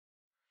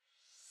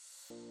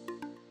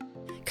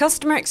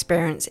Customer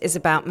experience is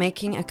about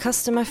making a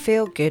customer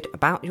feel good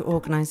about your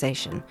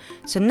organisation,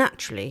 so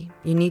naturally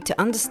you need to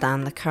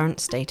understand the current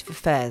state of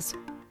affairs.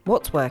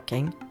 What's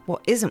working,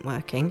 what isn't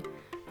working,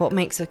 what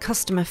makes a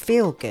customer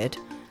feel good,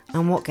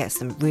 and what gets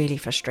them really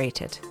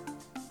frustrated.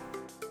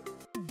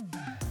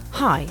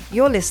 Hi,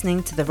 you're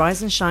listening to the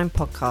Rise and Shine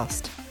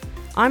podcast.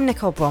 I'm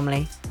Nicole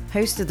Bromley,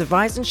 host of the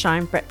Rise and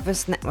Shine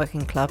Breakfast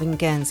Networking Club in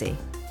Guernsey,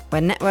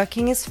 where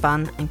networking is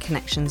fun and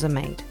connections are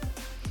made.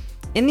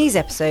 In these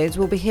episodes,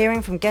 we'll be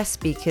hearing from guest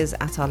speakers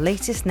at our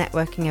latest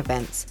networking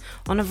events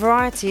on a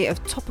variety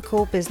of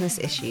topical business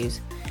issues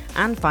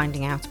and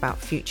finding out about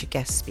future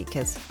guest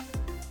speakers.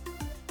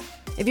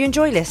 If you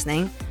enjoy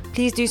listening,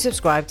 please do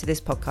subscribe to this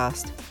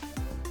podcast.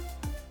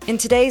 In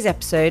today's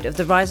episode of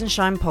the Rise and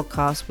Shine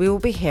podcast, we will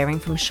be hearing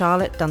from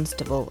Charlotte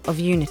Dunstable of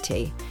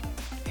Unity,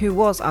 who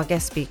was our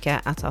guest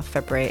speaker at our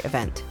February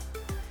event.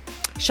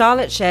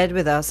 Charlotte shared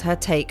with us her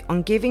take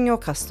on giving your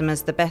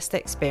customers the best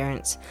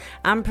experience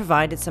and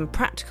provided some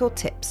practical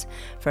tips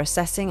for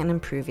assessing and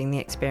improving the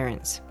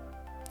experience.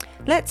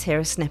 Let's hear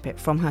a snippet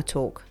from her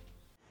talk.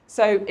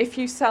 So if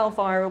you sell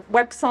via a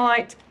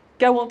website,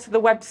 go onto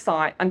the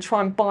website and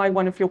try and buy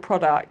one of your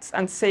products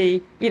and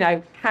see,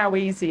 how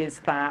easy is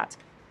that?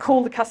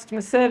 Call the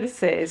customer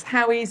services.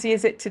 How easy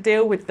is it to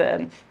deal with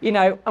them?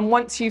 And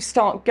once you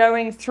start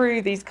going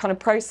through these kind of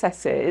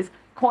processes,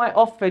 quite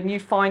often you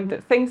find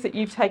that things that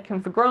you've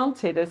taken for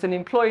granted as an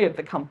employee of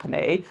the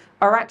company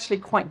are actually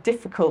quite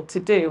difficult to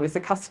do as a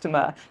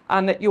customer,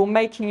 and that you're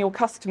making your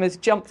customers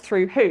jump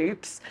through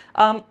hoops,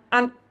 and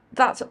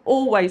that's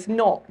always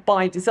not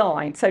by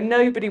design. So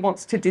nobody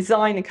wants to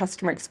design a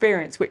customer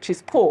experience which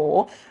is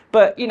poor,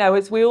 but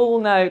as we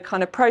all know,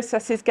 kind of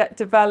processes get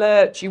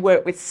developed, you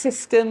work with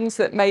systems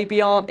that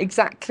maybe aren't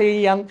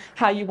exactly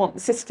how you want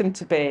the system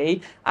to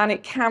be, and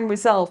it can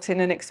result in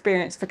an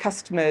experience for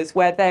customers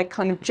where they're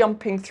kind of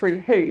jumping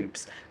through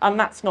hoops, and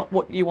that's not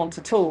what you want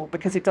at all,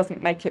 because it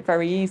doesn't make it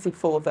very easy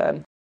for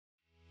them.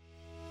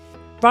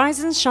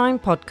 Rise and Shine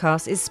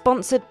podcast is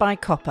sponsored by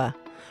Copper,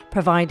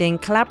 providing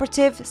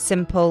collaborative,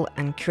 simple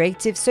and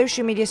creative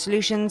social media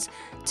solutions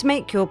to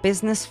make your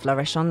business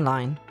flourish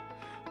online.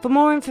 For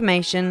more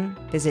information,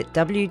 visit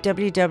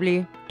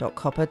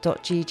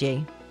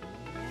www.copper.gg.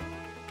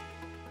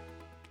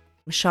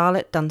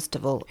 Charlotte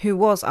Dunstable, who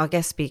was our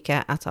guest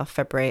speaker at our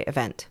February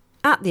event.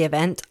 At the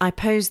event, I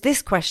posed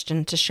this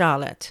question to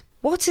Charlotte.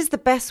 What is the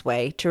best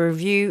way to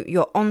review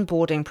your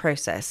onboarding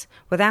process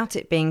without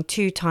it being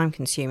too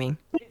time-consuming?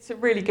 It's a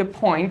really good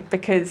point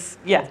because,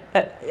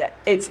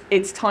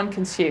 it's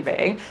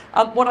time-consuming.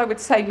 What I would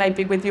say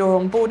maybe with your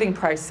onboarding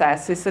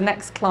process is the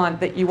next client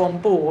that you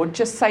onboard,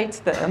 just say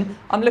to them,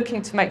 I'm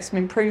looking to make some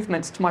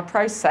improvements to my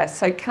process,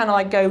 so can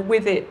I go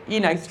with it,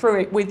 through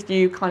it with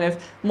you, kind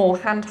of more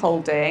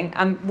hand-holding,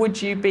 and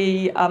would you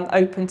be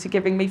open to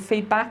giving me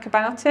feedback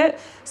about it?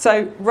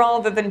 So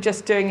rather than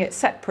just doing it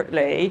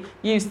separately,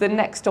 use the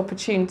next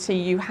opportunity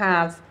you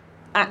have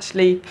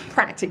actually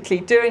practically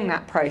doing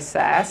that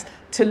process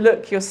to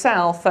look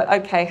yourself at,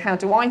 okay, how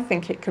do I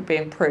think it could be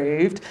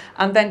improved?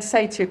 And then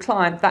say to your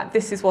client that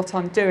this is what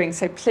I'm doing,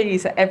 so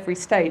please at every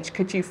stage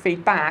could you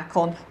feedback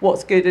on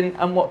what's good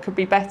and what could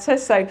be better?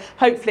 So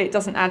hopefully it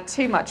doesn't add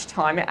too much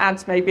time, it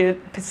adds maybe a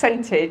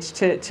percentage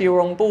to your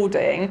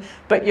onboarding,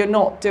 but you're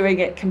not doing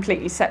it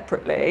completely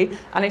separately.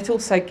 And it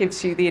also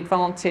gives you the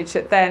advantage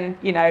that then,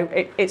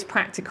 it's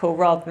practical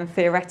rather than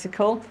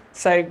theoretical,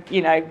 so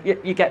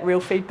you get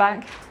real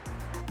feedback.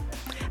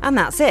 And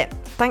that's it.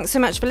 Thanks so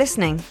much for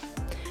listening.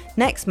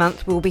 Next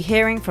month, we'll be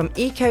hearing from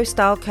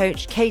eco-style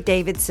coach Kay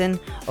Davidson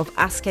of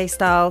Aske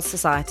Style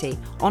Society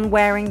on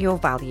wearing your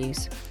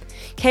values.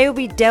 Kay will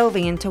be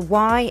delving into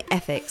why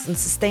ethics and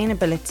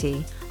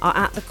sustainability are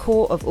at the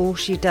core of all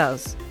she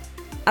does,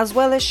 as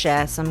well as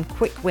share some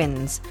quick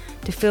wins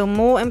to feel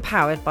more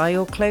empowered by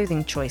your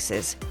clothing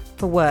choices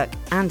for work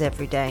and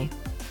every day.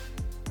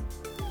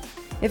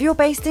 If you're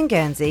based in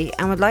Guernsey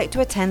and would like to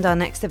attend our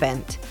next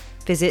event,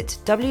 visit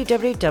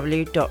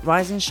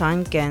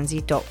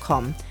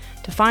www.riseandshineguernsey.com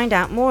to find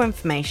out more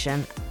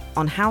information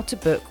on how to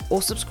book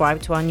or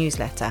subscribe to our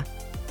newsletter.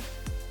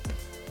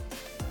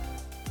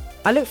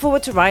 I look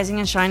forward to rising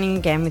and shining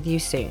again with you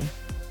soon.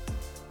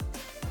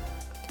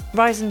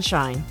 Rise and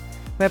Shine,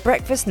 where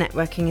breakfast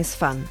networking is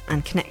fun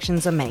and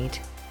connections are made.